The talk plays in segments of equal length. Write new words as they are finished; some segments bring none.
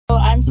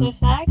So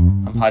Zach.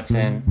 I'm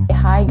Hudson.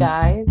 Hi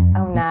guys,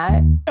 I'm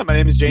Nat. Yeah, my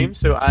name is James,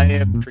 so I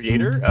am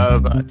creator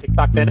of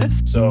TikTok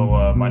Tennis.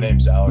 So my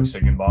name's Alex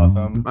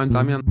Higginbotham. I'm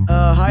Damian.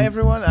 Hi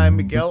everyone, I'm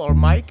Miguel or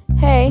Mike.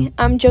 Hey,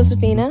 I'm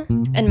Josephina.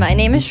 And my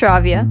name is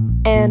Shravya.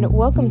 And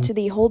welcome to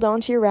the Hold On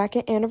to Your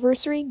Racket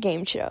Anniversary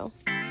Game Show.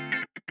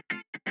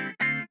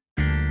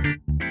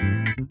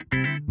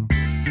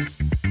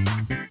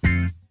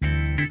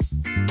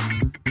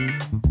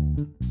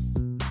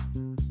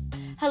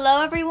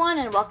 Hello everyone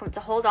and welcome to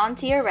Hold On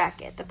to Your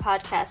Racket, the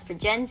podcast for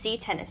Gen Z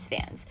tennis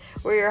fans.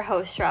 We're your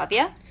hosts,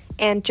 Shravya.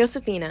 And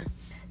Josephina.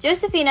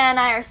 Josephina and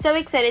I are so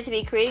excited to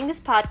be creating this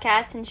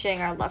podcast and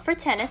sharing our love for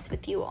tennis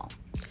with you all.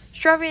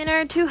 Shravya and I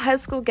are two high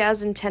school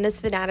gals and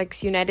tennis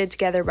fanatics united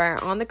together by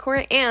our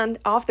on-the-court and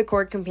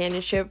off-the-court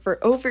companionship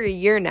for over a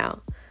year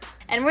now.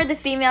 And we're the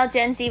female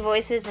Gen Z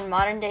voices in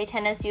modern-day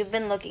tennis you've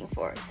been looking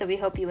for, so we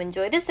hope you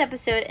enjoy this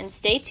episode and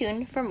stay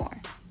tuned for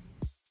more.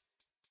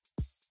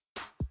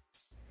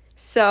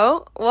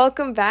 So,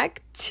 welcome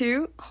back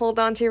to Hold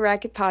On to Your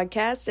Racket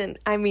podcast, and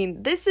I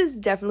mean, this is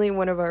definitely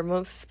one of our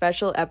most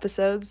special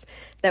episodes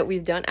that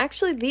we've done.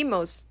 Actually, the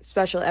most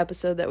special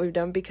episode that we've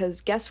done, because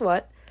guess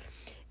what?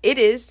 It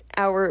is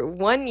our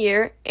 1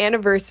 year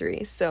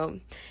anniversary, so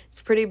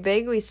it's pretty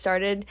big. We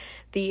started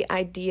the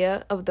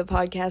idea of the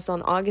podcast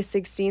on August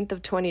 16th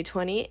of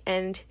 2020,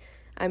 and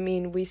I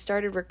mean, we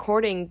started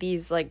recording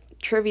these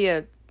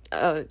trivia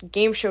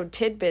game show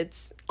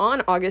tidbits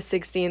on August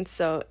 16th,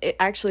 so it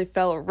actually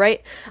fell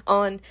right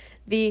on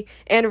the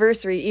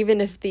anniversary,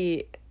 even if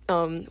the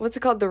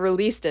the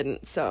release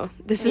didn't. So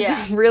this is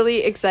a really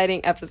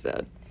exciting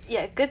episode.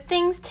 Yeah, good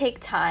things take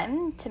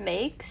time to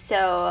make,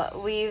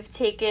 so we've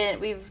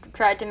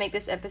tried to make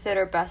this episode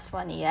our best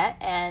one yet,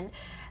 and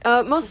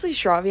mostly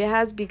Shravya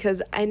has,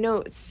 because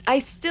I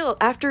still,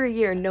 after a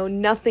year, know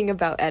nothing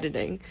about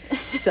editing,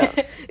 so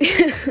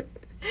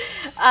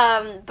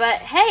but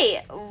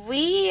hey,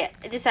 we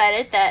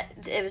decided that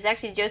it was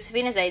actually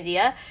Josephina's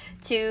idea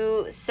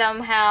to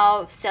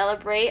somehow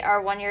celebrate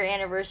our 1 year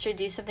anniversary,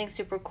 do something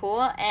super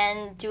cool,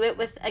 and do it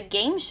with a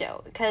game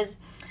show. Because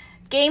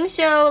game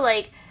show,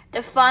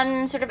 the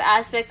fun sort of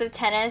aspects of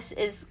tennis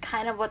is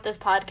kind of what this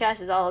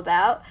podcast is all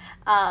about.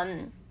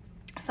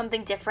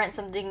 Something different,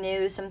 something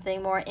new,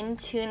 something more in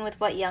tune with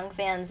what young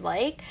fans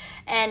like.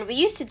 And we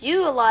used to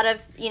do a lot of,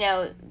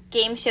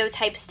 game show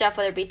type stuff,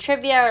 whether it be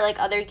trivia or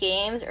other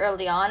games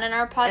early on in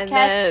our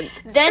podcast.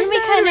 Then we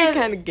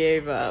kind of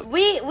gave up.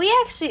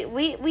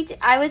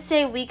 I would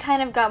say we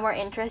kind of got more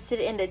interested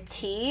in the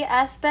tea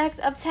aspect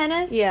of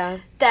tennis. Yeah.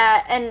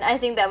 And I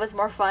think that was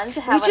more fun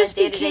to have on a day-to-day basis.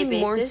 We just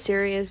became more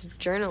serious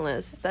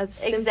journalists. That's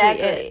simply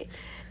it.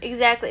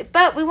 Exactly.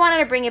 But we wanted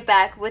to bring it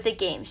back with a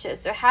game show.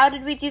 So how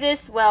did we do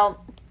this?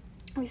 Well,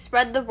 we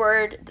spread the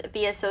word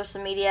via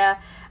social media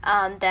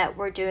that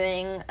we're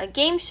doing a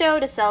game show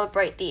to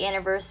celebrate the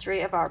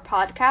anniversary of our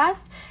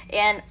podcast.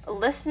 And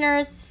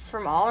listeners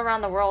from all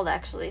around the world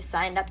actually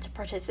signed up to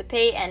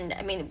participate. And,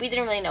 I mean, we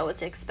didn't really know what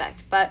to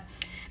expect. But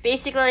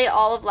basically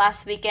all of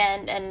last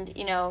weekend and,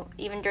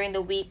 even during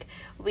the week,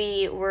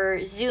 we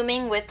were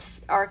Zooming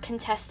with our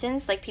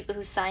contestants, people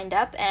who signed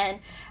up, and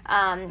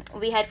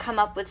we had come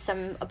up with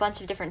a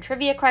bunch of different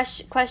trivia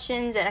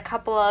questions and a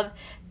couple of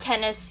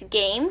tennis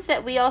games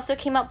that we also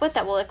came up with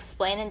that we'll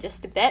explain in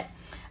just a bit.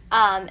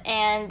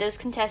 And those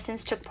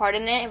contestants took part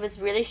in it. It was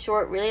really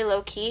short, really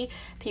low-key.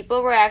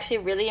 People were actually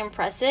really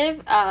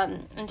impressive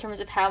in terms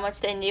of how much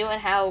they knew and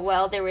how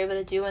well they were able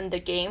to do in the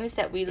games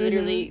that we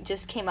literally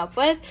just came up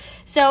with.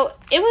 So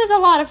it was a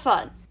lot of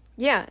fun.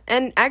 Yeah,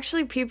 and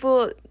actually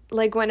people,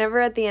 whenever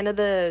at the end of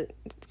the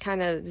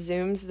kind of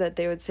Zooms that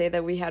they would say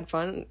that we had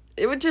fun,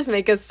 it would just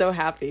make us so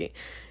happy.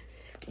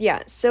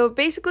 Yeah, so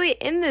basically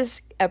in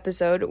this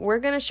episode, we're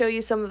going to show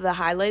you some of the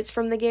highlights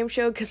from the game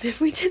show, because if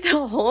we did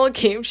the whole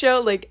game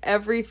show,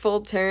 every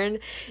full turn,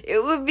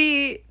 it would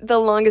be the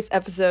longest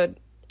episode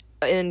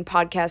in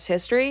podcast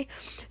history.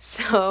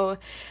 So,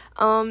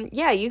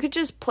 you could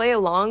just play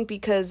along,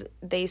 because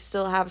they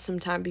still have some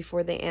time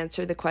before they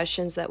answer the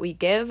questions that we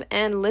give,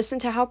 and listen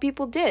to how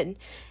people did.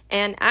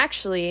 And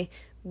actually,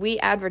 we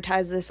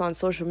advertise this on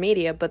social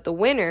media, but the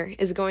winner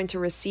is going to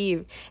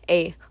receive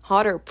a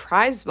hotter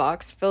prize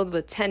box filled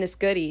with tennis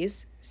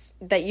goodies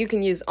that you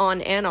can use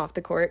on and off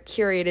the court,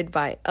 curated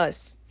by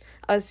us,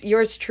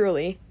 yours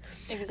truly.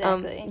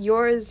 Exactly.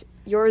 Yours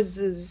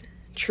is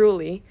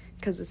truly,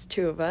 because it's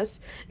two of us.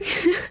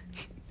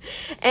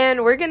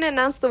 And we're going to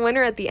announce the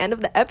winner at the end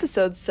of the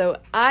episode, so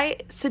I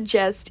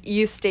suggest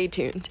you stay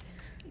tuned.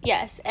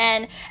 Yes,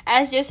 and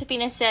as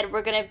Josephina said,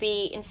 we're going to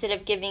be, instead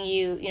of giving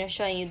you,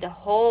 showing you the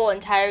whole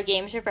entire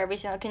game show for every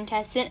single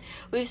contestant,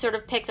 we've sort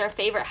of picked our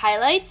favorite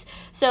highlights.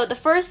 So the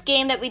first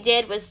game that we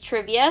did was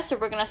trivia, so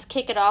we're going to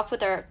kick it off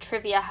with our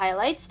trivia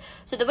highlights.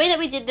 So the way that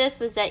we did this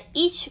was that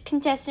each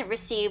contestant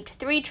received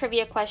 3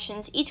 trivia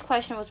questions. Each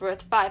question was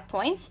worth 5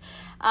 points.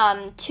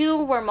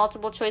 2 were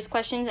multiple choice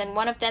questions, and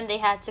one of them they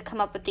had to come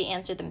up with the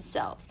answer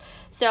themselves.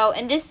 So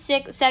in this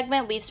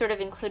segment, we've sort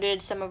of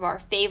included some of our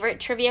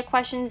favorite trivia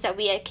questions that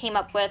we came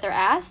up with or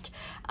asked,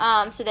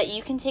 so that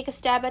you can take a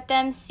stab at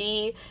them,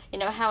 see,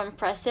 how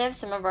impressive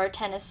some of our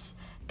tennis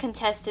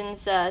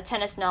contestants'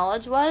 tennis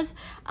knowledge was.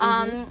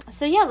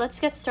 So yeah, let's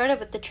get started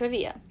with the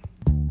trivia.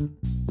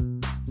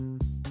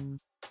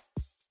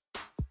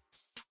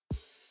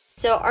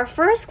 So our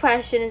first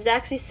question is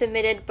actually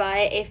submitted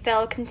by a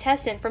fellow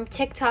contestant from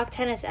TikTok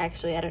Tennis,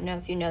 actually. I don't know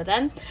if you know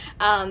them,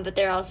 but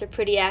they're also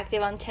pretty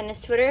active on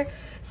tennis Twitter.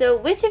 So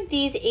which of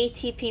these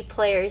ATP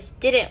players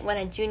didn't win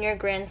a junior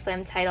Grand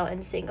Slam title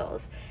in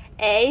singles?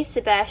 A.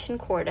 Sebastian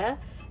Korda,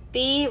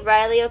 B.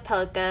 Riley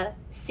Opelka,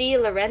 C.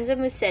 Lorenzo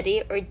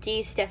Musetti, or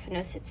D. Stefano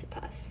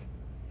Tsitsipas?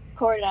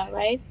 Korda,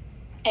 right?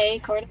 A.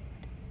 Korda.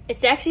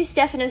 It's actually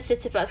Stefano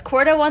Tsitsipas.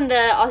 Korda won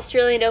the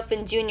Australian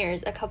Open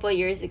Juniors a couple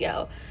years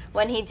ago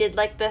when he did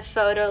the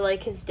photo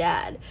like his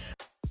dad.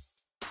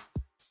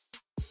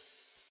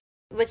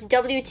 Which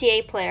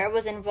WTA player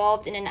was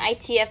involved in an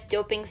ITF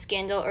doping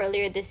scandal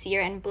earlier this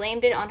year and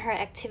blamed it on her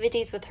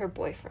activities with her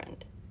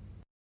boyfriend?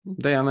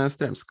 Diana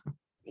Yastremska.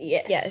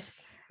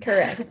 Yes,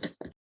 correct.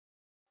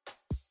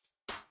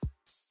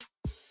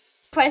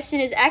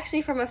 Question is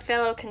actually from a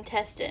fellow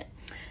contestant.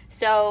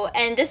 So,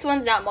 and this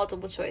one's not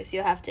multiple choice.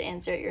 You'll have to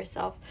answer it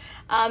yourself.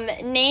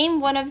 Name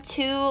one of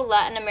 2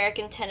 Latin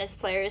American tennis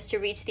players to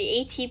reach the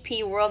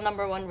ATP World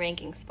 #1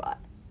 ranking spot.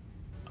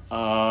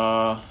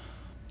 Dun,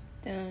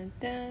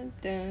 dun,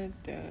 dun,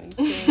 dun,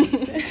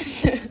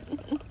 dun.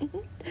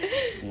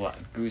 What?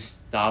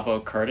 Gustavo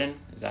Curtin?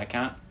 Does that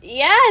count?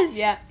 Yes!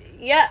 Yeah.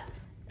 Yeah.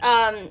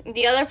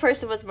 The other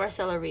person was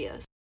Marcelo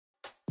Rios.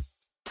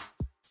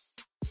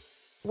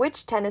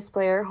 Which tennis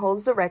player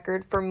holds the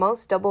record for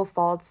most double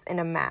faults in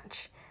a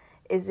match?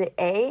 Is it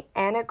A.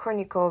 Anna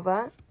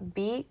Kournikova,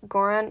 B.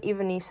 Goran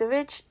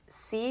Ivanisevic,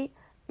 C.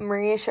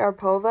 Maria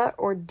Sharapova,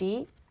 or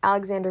D.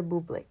 Alexander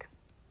Bublik?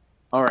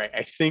 All right,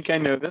 I think I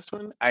know this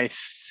one. I'm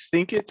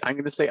going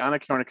to say Anna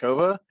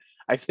Kournikova.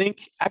 I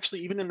think, actually,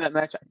 even in that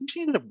match, I think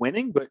she ended up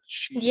winning, but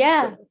she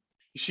did.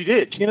 She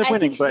ended up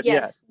winning, but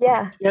yes.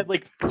 Yeah. She had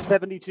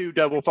 72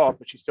 double faults,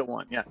 but she still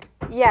won, yeah.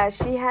 Yeah,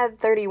 she had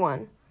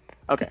 31.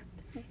 Okay.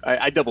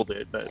 I doubled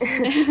it, but...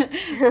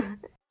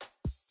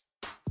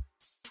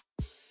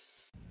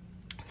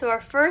 So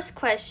our first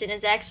question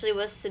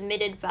was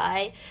submitted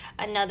by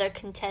another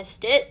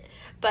contestant,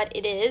 but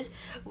it is,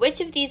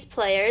 which of these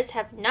players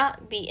has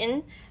not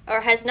beaten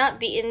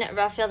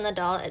Rafael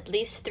Nadal at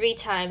least 3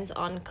 times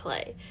on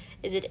clay?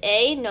 Is it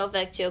A.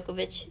 Novak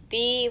Djokovic,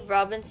 B.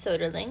 Robin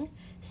Soderling,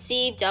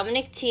 C.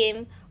 Dominic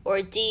Thiem,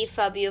 or D.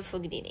 Fabio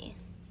Fognini?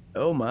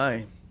 Oh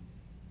my.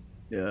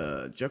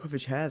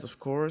 Djokovic has, of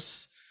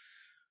course.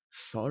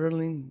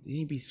 Soderling, did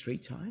he beat 3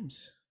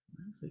 times?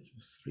 I don't think it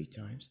was 3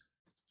 times.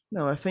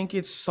 No, I think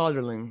it's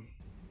Soderling.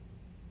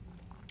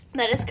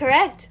 That is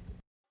correct.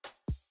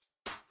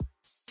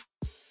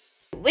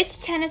 Which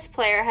tennis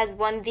player has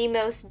won the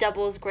most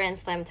doubles Grand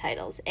Slam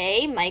titles?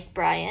 A. Mike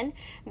Bryan,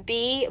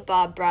 B.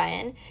 Bob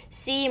Bryan,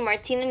 C.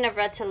 Martina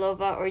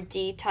Navratilova, or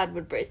D. Todd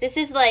Woodbridge? This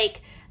is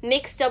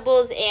mixed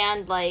doubles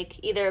and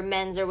either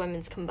men's or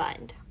women's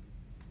combined.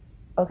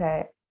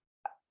 Okay.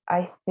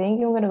 I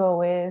think I'm going to go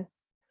with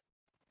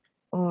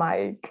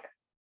Mike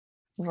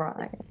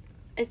Bryan.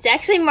 It's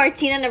actually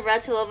Martina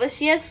Navratilova.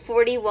 She has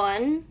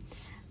 41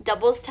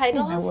 doubles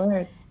titles. Oh, my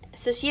word.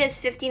 So she has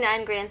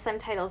 59 Grand Slam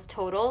titles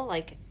total,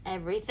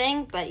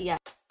 everything, but yeah.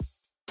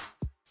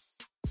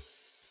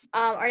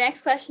 Our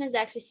next question is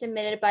actually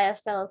submitted by a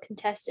fellow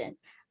contestant.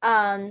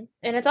 And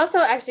it's also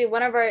actually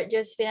one of our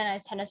Josephine and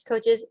I's tennis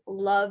coaches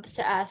loves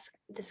to ask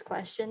this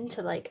question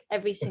to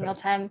every single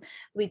time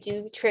we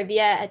do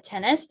trivia at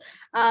tennis.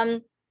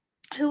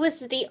 Who was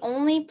the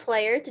only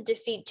player to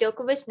defeat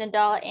Djokovic,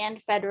 Nadal, and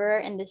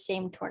Federer in the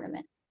same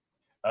tournament?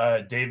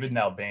 David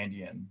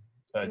Nalbandian.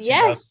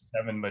 Yes.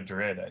 2007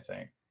 Madrid, I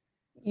think.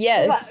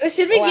 Yes.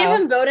 Should we give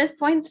him bonus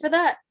points for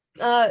that?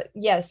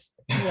 Yes.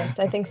 Yes,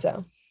 I think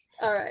so.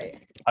 All right.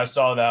 I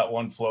saw that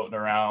one floating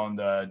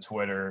around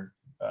Twitter,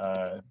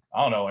 I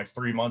don't know,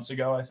 3 months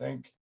ago, I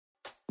think.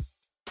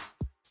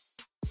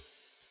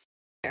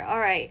 All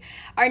right.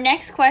 Our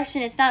next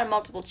question, it's not a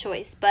multiple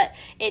choice, but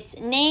it's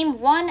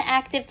name one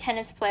active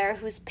tennis player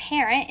whose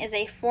parent is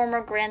a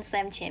former Grand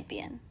Slam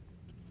champion.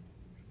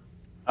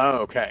 Oh,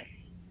 okay.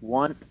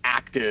 One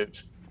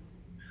active.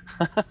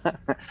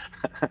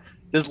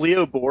 Does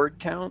Leo Borg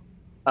count?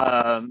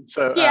 I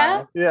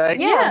guess.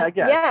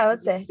 I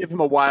would say. Give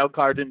him a wild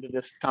card into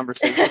this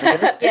conversation. I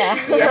guess. Yeah.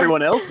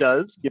 Everyone else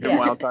does give him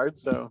wild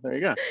cards, so there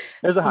you go.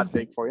 There's a hot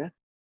take for you.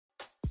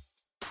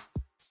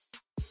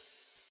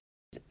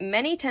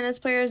 Many tennis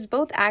players,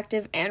 both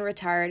active and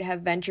retired,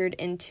 have ventured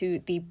into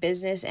the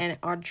business and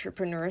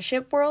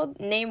entrepreneurship world.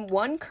 Name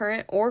one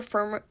current or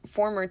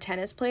former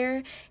tennis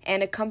player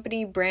and a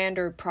company, brand,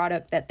 or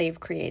product that they've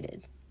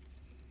created.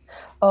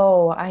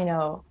 Oh, I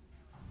know.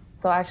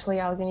 So actually,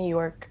 I was in New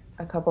York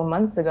a couple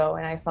months ago,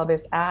 and I saw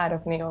this ad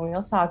of Naomi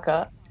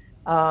Osaka,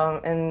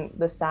 and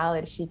the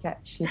salad she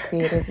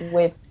created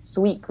with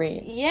sweet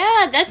green.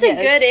 Yeah, that's a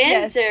good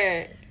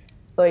answer.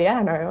 So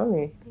yeah,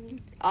 Naomi.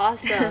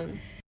 Awesome.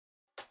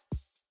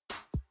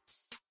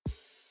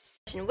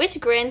 Which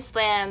Grand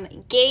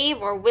Slam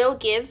gave or will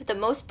give the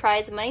most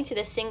prize money to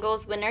the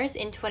singles winners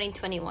in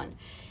 2021?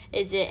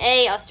 Is it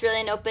A,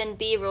 Australian Open,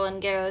 B,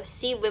 Roland Garros,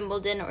 C,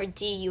 Wimbledon, or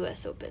D,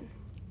 US Open?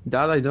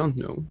 That I don't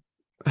know.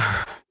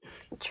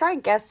 Try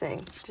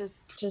guessing.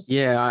 Just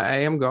Yeah, I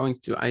am going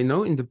to. I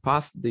know in the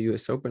past the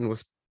US Open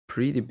was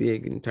pretty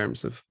big in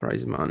terms of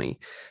prize money,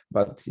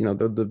 but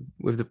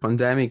with the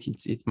pandemic,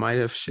 it might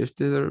have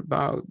shifted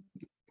about.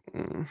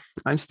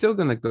 I'm still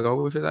gonna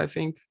go with it, I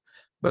think,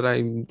 but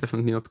I'm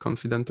definitely not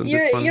confident on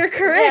this one. You're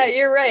correct. Yeah,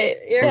 you're right.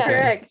 You're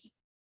correct.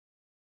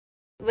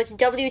 Which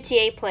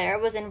WTA player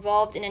was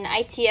involved in an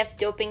ITF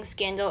doping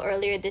scandal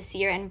earlier this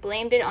year and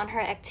blamed it on her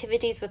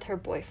activities with her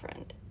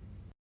boyfriend?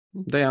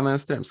 Diana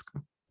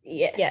Yastremska.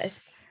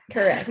 Yes.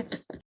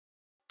 Correct.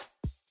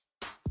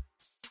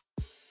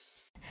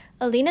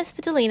 Alina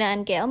Svitolina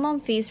and Gail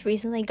Monfils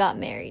recently got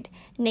married.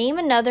 Name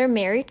another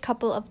married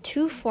couple of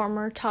 2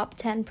 former top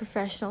 10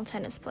 professional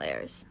tennis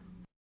players.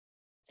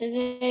 Is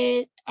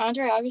it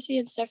Andre Agassi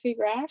and Steffi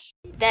Graf?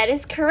 That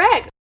is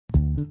correct.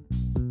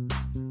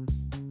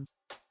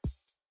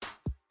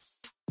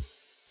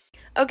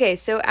 Okay,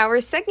 so our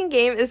second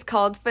game is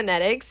called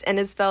Phonetics and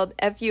is spelled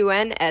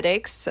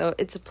Funetics, so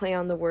it's a play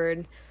on the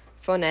word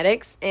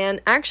phonetics. And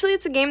actually,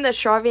 it's a game that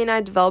Shravi and I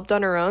developed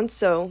on our own,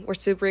 so we're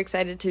super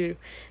excited to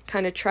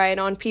kind of try it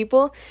on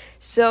people.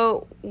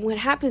 So what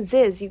happens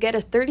is you get a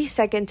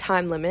 30-second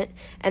time limit,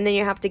 and then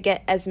you have to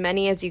get as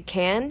many as you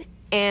can,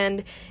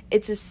 and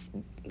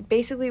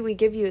basically we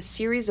give you a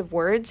series of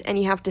words, and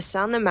you have to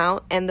sound them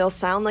out, and they'll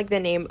sound like the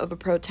name of a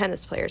pro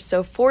tennis player.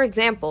 So, for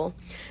example,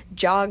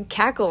 Jog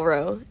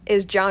Cacklerow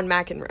is John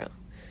McEnroe.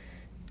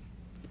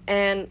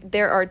 And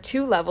there are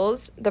 2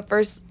 levels. The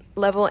first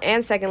level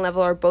and second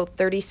level are both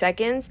 30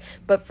 seconds,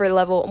 but for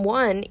level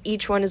 1,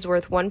 each one is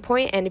worth 1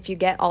 point, and if you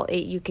get all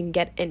 8, you can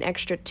get an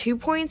extra 2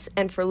 points,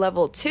 and for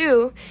level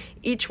 2,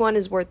 each one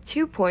is worth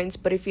 2 points,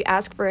 but if you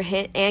ask for a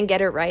hint and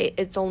get it right,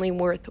 it's only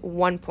worth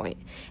 1 point,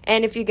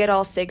 and if you get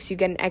all 6, you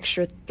get an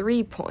extra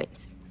 3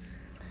 points.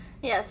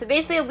 Yeah, so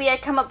basically we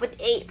had come up with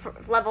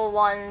 8 level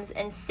 1s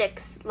and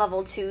 6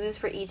 level 2s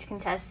for each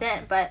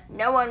contestant, but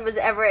no one was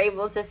ever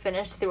able to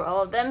finish through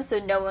all of them, so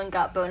no one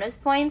got bonus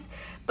points.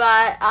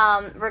 But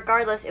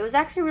regardless, it was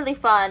actually really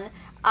fun.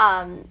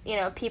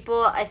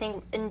 People, I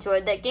think,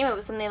 enjoyed that game. It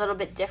was something a little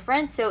bit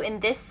different. So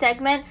in this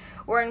segment,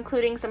 we're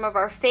including some of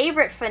our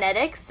favorite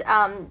phonetics.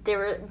 There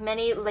were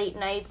many late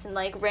nights and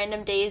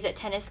random days at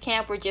tennis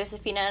camp where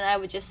Josephina and I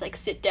would just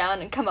sit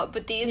down and come up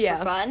with these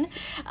for fun.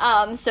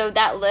 So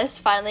that list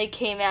finally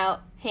came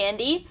out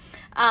handy.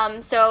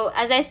 So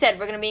as I said,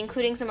 we're going to be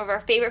including some of our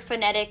favorite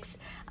phonetics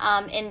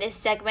in this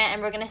segment,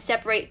 and we're going to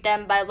separate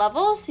them by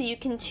level so you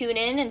can tune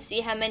in and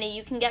see how many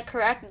you can get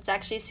correct. It's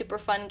actually a super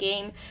fun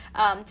game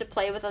to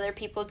play with other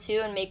people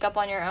too and make up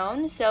on your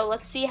own. So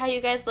let's see how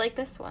you guys like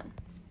this one.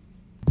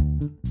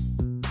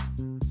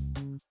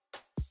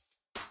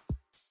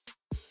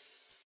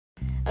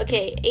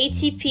 Okay,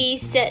 ATP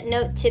set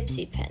note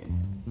tipsy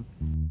pen.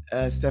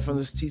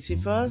 Stefanos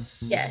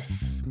Tsitsipas.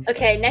 Yes.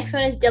 Okay, next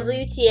one is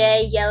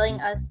WTA yelling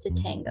us to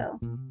tango.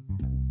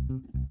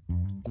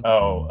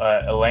 Oh,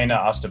 Elena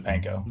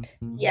Ostapenko.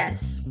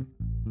 Yes.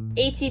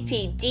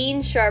 ATP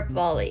Dean Sharp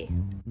volley.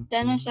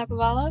 Denis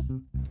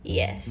Shapovalov?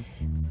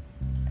 Yes.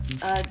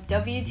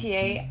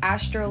 WTA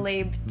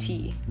Astrolabe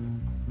T.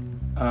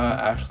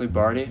 Ashley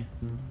Barty.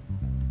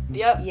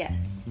 Yep.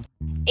 Yes.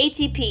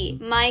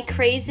 ATP Mike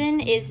Crazen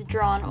is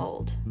drawn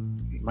old.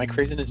 Mike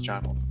Crazen is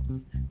John Old.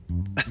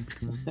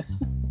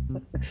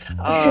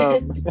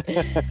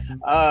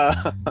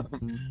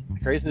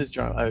 Crazen is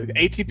John.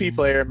 ATP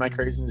player. Mike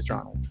Crazen is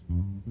John Old.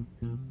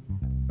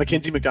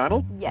 Mackenzie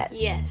McDonald. Yes.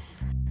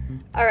 Yes.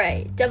 All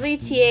right.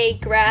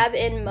 WTA grab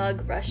and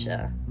mug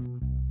Russia.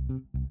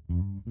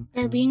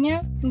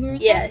 Garbino?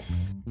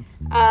 Yes.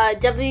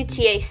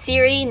 WTA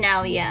Siri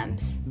now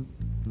yams.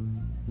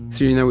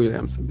 Serena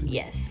Williams.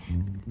 Yes.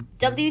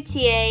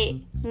 WTA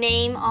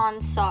name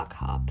on sock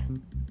hop.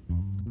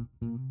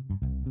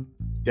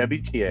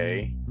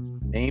 WTA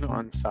name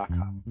on sock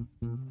hop.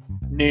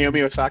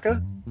 Naomi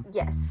Osaka.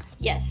 Yes.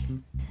 Yes.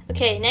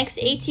 Okay, next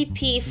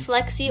ATP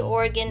Flexi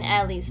Organ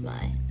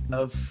Alizmai.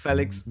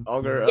 Felix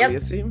Auger Yep.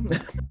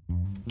 Aliassime.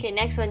 Okay,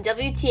 next one.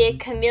 WTA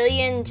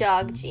Chameleon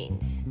Jog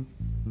Jeans.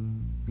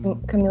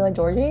 Camila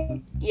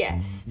Giorgi?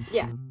 Yes.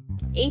 Yeah.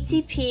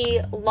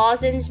 ATP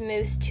Lozenge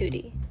Moose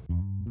Tootie.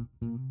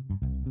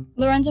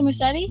 Lorenzo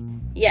Musetti?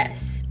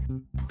 Yes.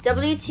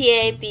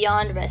 WTA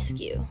Beyond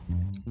Rescue.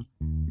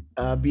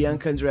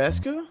 Bianca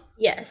Andreescu.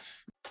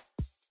 Yes.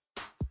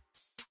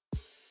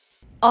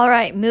 All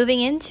right,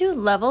 moving into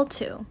level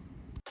 2.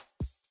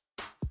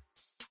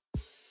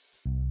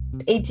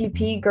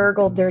 ATP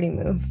Gurgle Dirty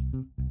Move.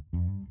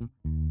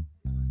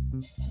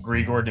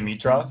 Grigor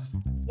Dimitrov.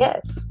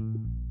 Yes.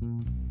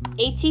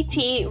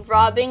 ATP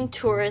Robbing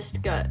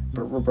Tourist Gut.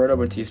 Roberto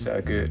Batista,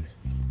 good.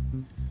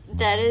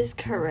 That is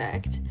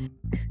correct.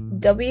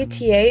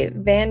 WTA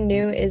Van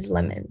Nu is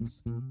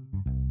Lemons.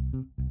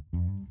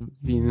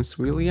 Venus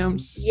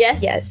Williams.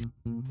 Yes. Yes.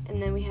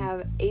 And then we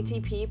have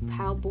ATP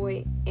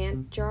Palboy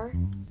Ant Jar.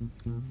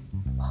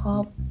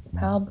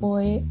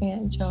 Palboy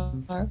and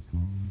Jar.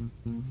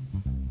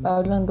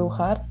 Pablo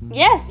Andújar.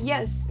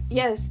 Yes.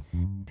 Yes.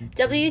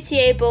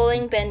 WTA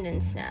Bowling Bend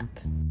and Snap.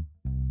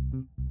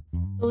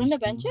 Belinda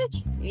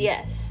Bencic?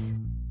 Yes.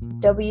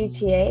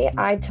 WTA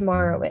I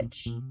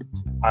Tomarowicz.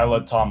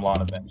 Isla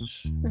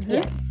Tomlanovich.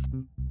 Yes.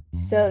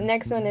 So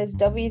next one is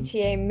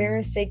WTA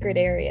Mirror Sacred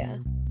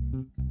Area.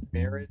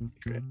 Merit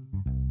Secret.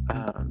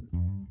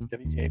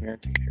 WTA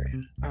Merit Secret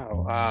Area.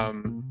 Oh,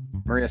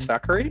 Maria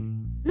Sakkari?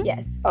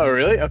 Yes. Oh,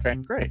 really? Okay,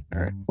 great.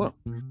 All right. Well,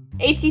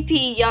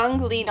 ATP Young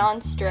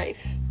Leon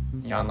Strife.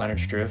 Jan Leonard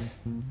Struve.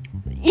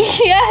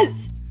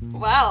 Yes.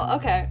 Wow.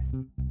 Okay.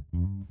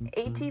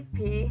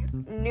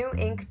 ATP New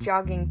Ink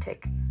Jogging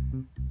Tick.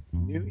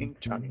 New Ink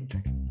Jogging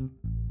Tick.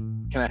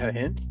 Can I have a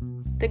hint?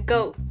 The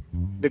GOAT.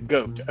 The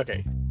GOAT.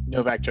 Okay.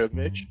 Novak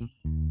Djokovic.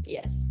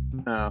 Yes.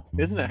 Oh,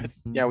 isn't it?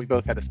 Yeah, we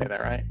both had to say that,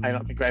 right? I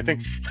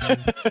think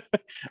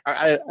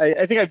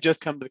I think I've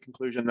just come to the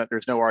conclusion that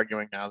there's no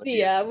arguing now. That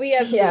Yeah, we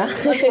have. Yeah.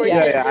 To,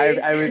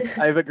 unfortunately.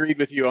 I've agreed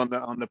with you on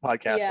the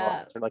podcast.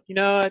 Yeah. So like, you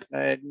know what?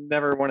 I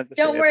never wanted to.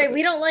 Don't say worry, it,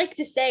 we don't like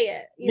to say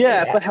it.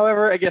 Yeah, but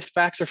however, I guess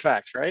facts are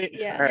facts, right?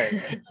 Yeah. All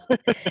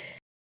right.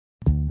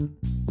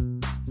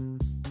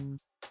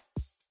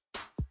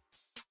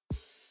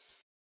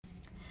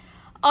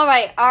 All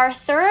right, our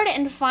third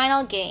and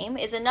final game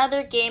is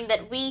another game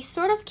that we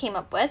sort of came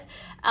up with,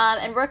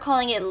 and we're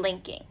calling it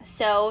linking.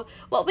 So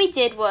what we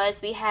did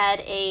was we had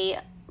a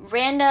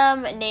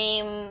random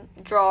name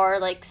drawer,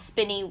 like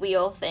spinny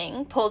wheel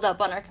thing, pulled up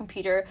on our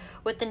computer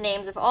with the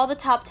names of all the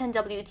top 10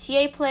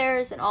 WTA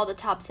players and all the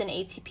top 10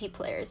 ATP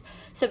players.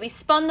 So we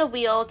spun the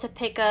wheel to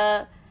pick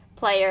a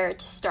player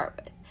to start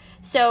with.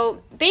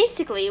 So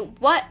basically,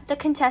 what the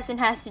contestant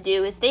has to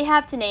do is they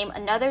have to name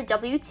another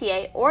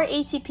WTA or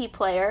ATP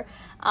player,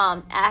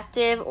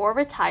 active or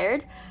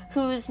retired,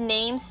 whose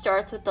name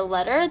starts with the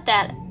letter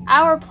that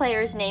our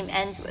player's name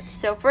ends with.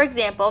 So for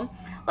example,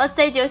 let's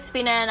say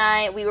Josefina and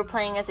I, we were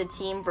playing as a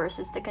team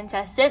versus the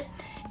contestant.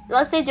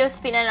 Let's say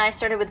Josefina and I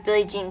started with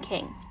Billie Jean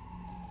King.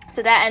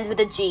 So that ends with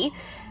a G.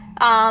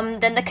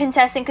 Then the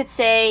contestant could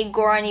say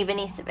Goran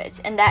Ivanisevic,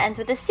 and that ends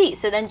with a C.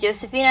 So then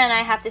Josefina and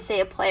I have to say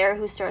a player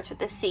who starts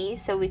with a C.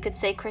 So we could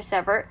say Chris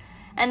Evert,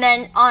 and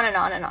then on and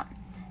on and on.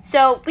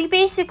 So we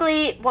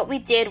basically, what we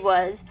did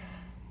was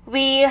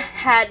we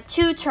had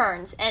 2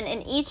 turns, and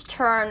in each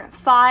turn,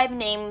 5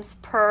 names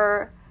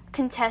per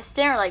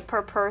contestant, or like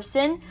per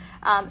person,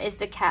 is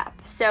the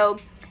cap. So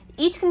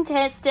each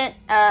contestant,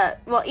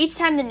 each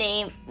time the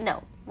name,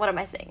 no, what am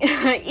I saying?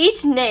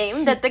 Each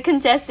name that the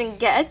contestant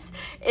gets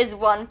is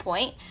 1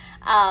 point.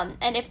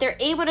 And if they're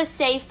able to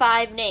say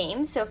 5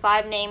 names, so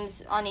 5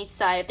 names on each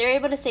side, if they're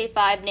able to say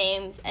 5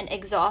 names and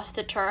exhaust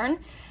the turn,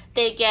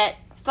 they get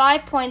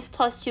 5 points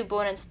plus 2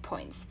 bonus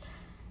points.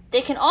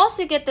 They can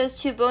also get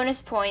those 2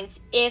 bonus points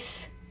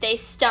if they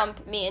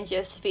stump me and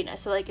Josefina.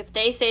 So like if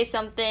they say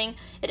something,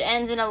 it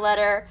ends in a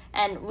letter,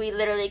 and we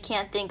literally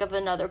can't think of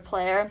another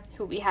player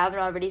who we haven't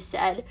already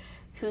said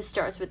who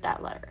starts with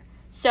that letter.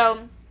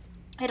 So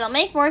it'll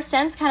make more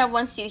sense kind of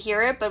once you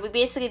hear it, but we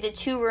basically did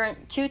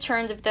 2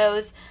 turns of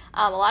those.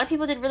 A lot of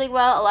people did really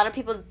well. A lot of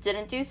people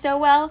didn't do so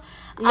well.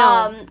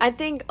 No, I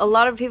think a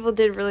lot of people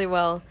did really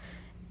well.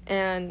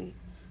 And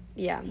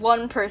yeah.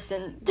 One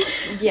person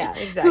yeah,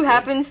 exactly. who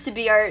happens to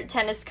be our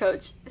tennis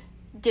coach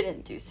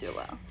didn't do so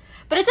well.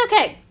 But it's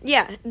okay.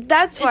 Yeah,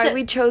 that's why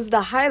we chose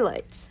the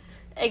highlights.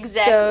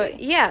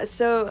 Exactly.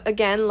 So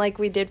again, like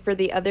we did for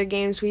the other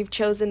games, we've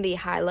chosen the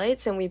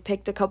highlights and we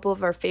picked a couple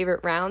of our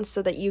favorite rounds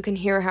so that you can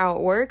hear how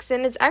it works.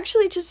 And it's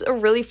actually just a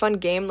really fun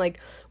game. Like,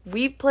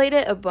 we've played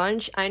it a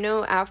bunch. I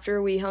know after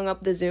we hung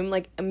up the Zoom,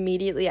 like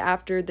immediately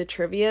after the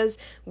trivias,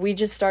 we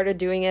just started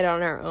doing it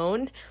on our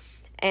own.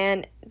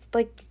 And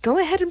like, go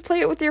ahead and play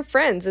it with your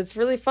friends. It's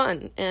really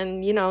fun.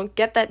 And, you know,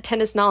 get that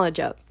tennis knowledge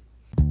up.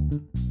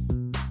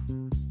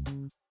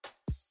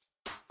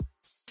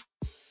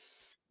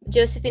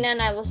 Josefina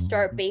and I will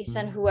start based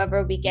on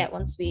whoever we get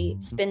once we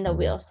spin the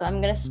wheel. So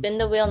I'm going to spin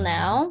the wheel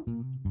now.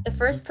 The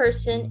first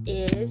person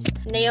is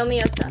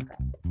Naomi Osaka.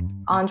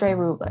 Andre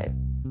Rublev.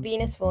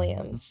 Venus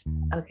Williams.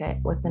 Okay,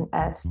 with an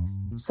S.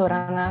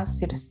 Sorana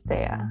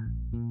Cirstea.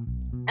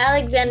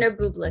 Alexander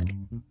Bublik.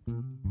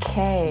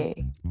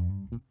 K.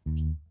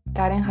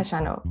 Karen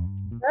Hashano.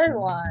 Good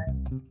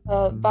one.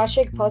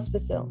 Vasek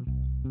Pospisil.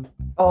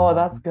 Oh,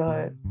 that's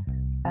good.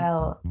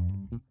 L.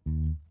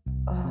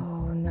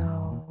 Oh,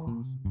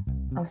 no.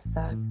 I'm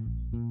stuck.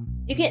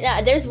 You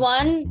can. There's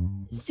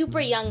one super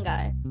young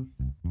guy.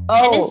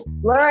 Oh, Tennis-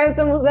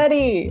 Lorenzo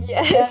Musetti.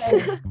 Yes.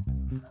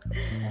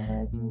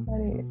 Lorenzo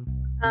Musetti.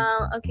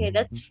 Okay,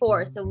 that's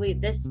 4. So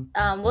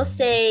we'll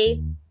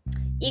say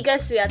Iga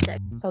Swiatek.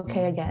 So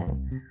K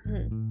again.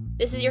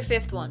 This is your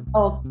 5th one.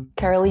 Oh,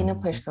 Karolina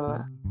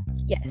Pliskova.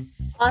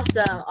 Yes.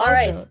 Awesome. All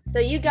right. So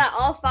you got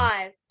all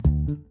 5.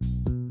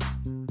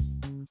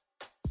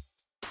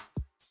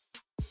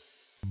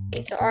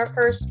 Okay, so our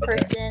first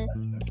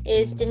person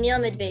is Daniil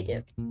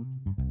Medvedev.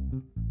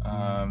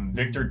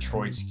 Victor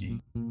Troitsky.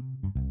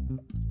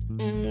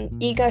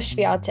 Iga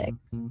Swiatek.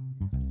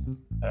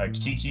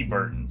 Kiki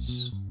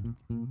Bertens.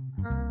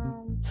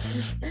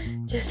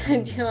 Just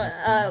let's go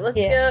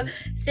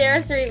Sarah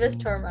Cerevas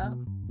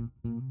Tormo.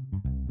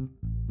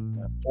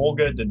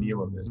 Olga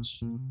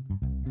Danilovich.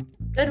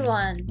 Good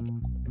one.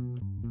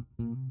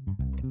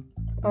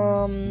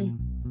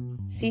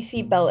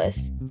 Cece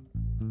Bellis.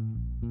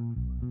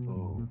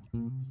 Ooh.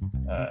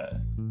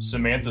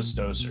 Samantha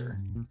Stoser.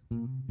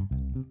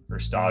 Or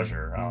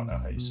Stager. I don't know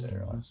how you say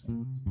her last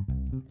name.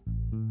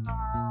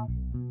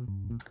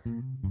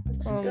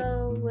 Let's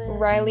go with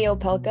Riley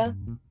Opelka.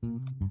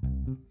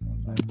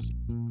 Nice.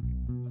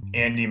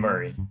 Andy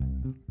Murray.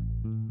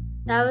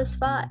 That was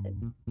 5.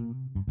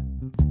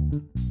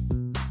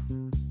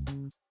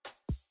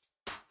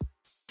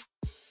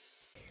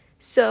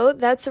 So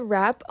that's a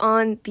wrap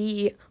on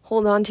the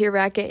Hold On to Your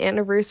Racket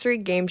anniversary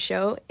game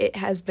show. It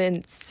has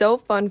been so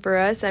fun for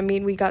us. I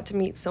mean, we got to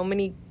meet so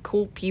many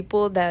cool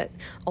people that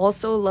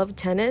also love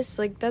tennis.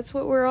 Like, that's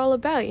what we're all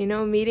about, you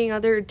know, meeting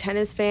other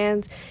tennis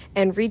fans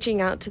and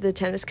reaching out to the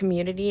tennis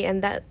community.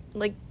 And that,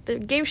 like, the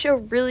game show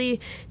really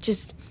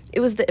just,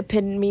 it was the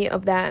epitome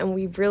of that, and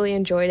we really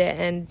enjoyed it.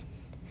 And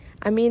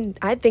I mean,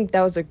 I think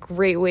that was a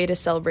great way to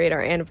celebrate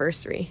our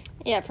anniversary.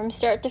 Yeah, from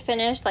start to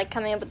finish, like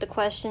coming up with the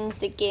questions,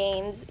 the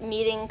games,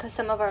 meeting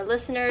some of our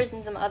listeners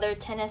and some other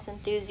tennis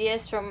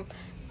enthusiasts from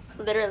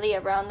literally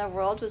around the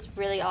world was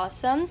really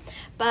awesome.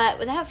 But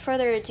without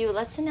further ado,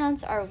 let's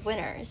announce our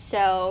winners.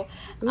 So,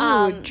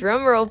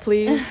 drum roll,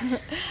 please.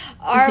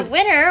 Our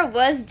winner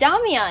was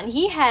Damian.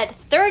 He had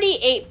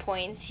 38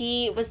 points.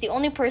 He was the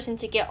only person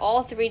to get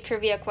all 3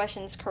 trivia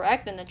questions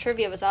correct, and the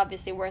trivia was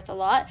obviously worth a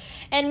lot.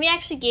 And we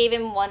actually gave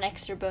him 1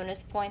 extra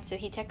bonus point, so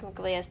he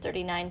technically has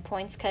 39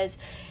 points because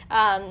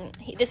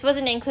this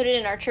wasn't included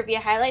in our trivia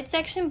highlight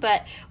section,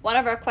 but one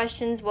of our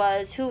questions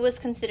was who was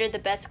considered the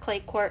best clay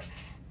court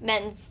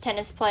men's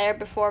tennis player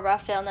before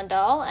Rafael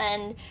Nadal,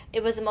 and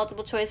it was a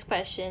multiple choice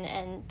question,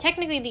 and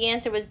technically the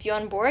answer was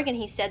Bjorn Borg, and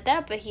he said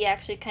that, but he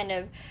actually kind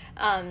of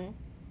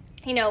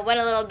went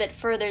a little bit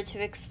further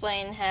to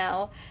explain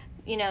how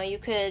you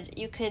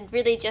could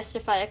really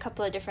justify a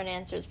couple of different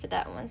answers for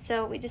that one,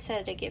 so we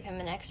decided to give him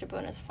an extra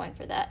bonus point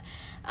for that.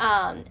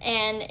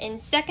 And in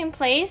second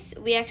place,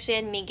 we actually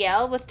had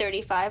Miguel with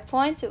 35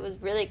 points. It was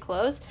really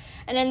close.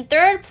 And in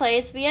third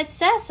place, we had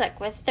Sasak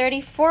with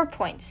 34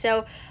 points.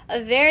 So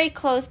a very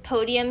close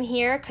podium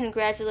here.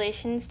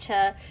 Congratulations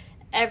to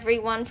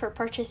everyone for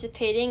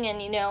participating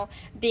and,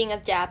 being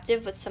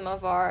adaptive with some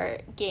of our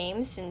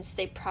games since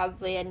they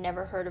probably had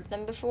never heard of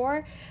them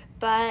before.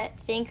 But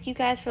thank you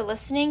guys for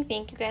listening.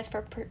 Thank you guys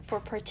for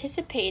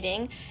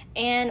participating.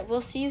 And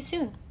we'll see you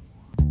soon.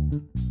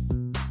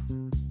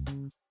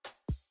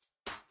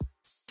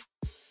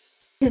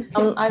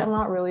 I'm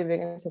not really big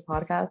into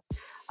podcasts,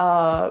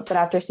 but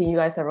after seeing you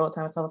guys several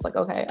times, I was like,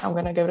 okay, I'm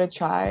gonna give it a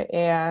try,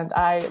 and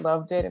I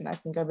loved it, and I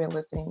think I've been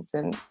listening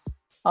since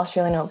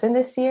Australian Open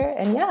this year,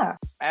 and yeah.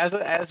 As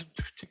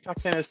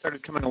TikTok tennis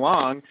started coming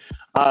along,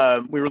 I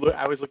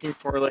was looking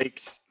for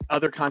like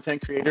other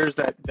content creators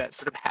that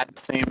sort of had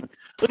the same, a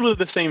little bit of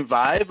the same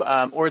vibe,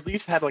 or at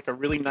least had like a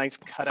really nice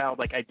cutout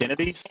like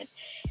identity.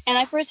 And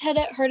I first had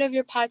heard of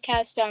your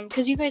podcast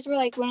because you guys were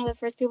like one of the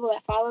first people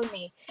that followed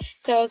me.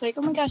 So I was like,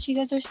 oh my gosh, you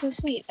guys are so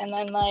sweet. And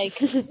then like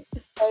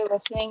started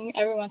listening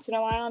every once in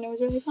a while, and it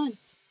was really fun.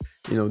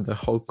 The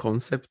whole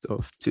concept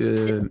of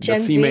the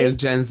female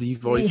Gen Z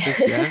voices,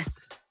 yeah.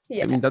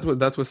 Yeah. I mean,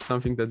 that was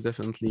something that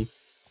definitely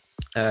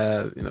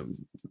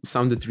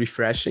sounded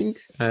refreshing,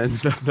 and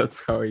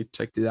that's how I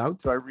checked it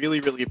out. So I really,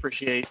 really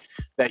appreciate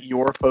that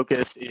your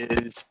focus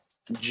is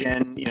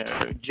Gen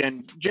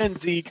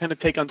Z kind of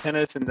take on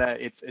tennis, and that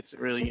it's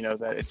really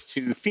that it's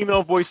 2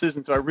 female voices,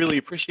 and so I really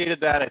appreciated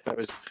that. I thought it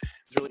was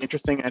really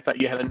interesting. I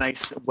thought you had a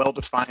nice,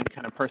 well-defined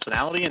kind of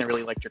personality, and I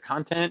really liked your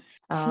content.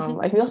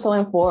 I feel so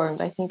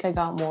informed. I think I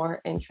got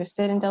more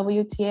interested in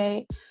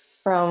WTA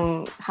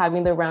from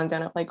having the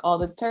rundown of like all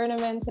the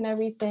tournaments and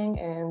everything,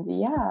 and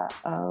yeah,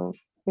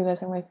 you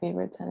guys are my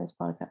favorite tennis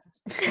podcast.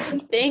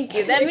 Thank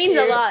you. That means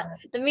a lot.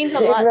 That means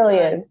a lot. It really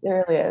is. It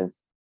really is.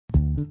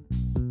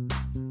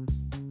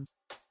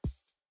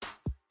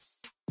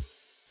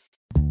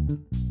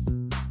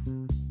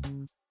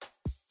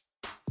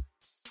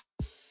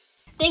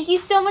 Thank you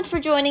so much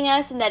for joining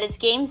us, and that is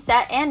Game,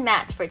 Set, and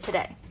Match for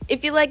today.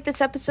 If you like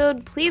this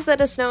episode, please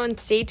let us know and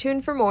stay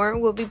tuned for more.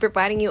 We'll be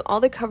providing you all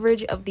the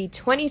coverage of the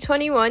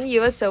 2021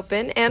 US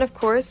Open and, of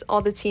course,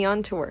 all the tea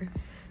on tour.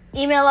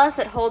 Email us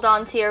at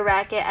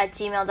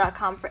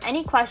holdontoyourracket@gmail.com for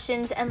any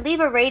questions, and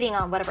leave a rating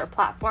on whatever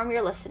platform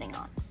you're listening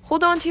on.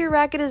 Hold On to Your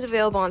Racket is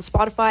available on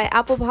Spotify,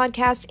 Apple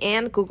Podcasts,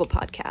 and Google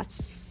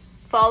Podcasts.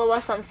 Follow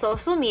us on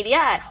social media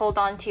at Hold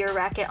On to Your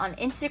Racket on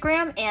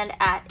Instagram and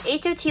at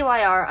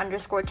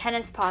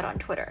HOTYR_tennispod on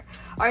Twitter.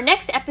 Our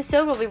next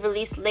episode will be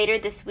released later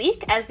this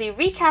week as we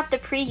recap the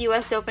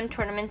pre-US Open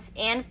tournaments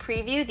and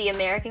preview the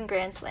American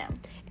Grand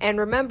Slam. And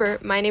remember,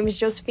 my name is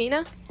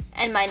Josephina.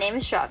 And my name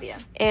is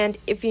Shravya. And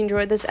if you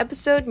enjoyed this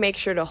episode, make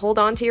sure to hold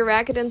on to your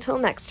racket until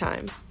next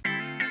time.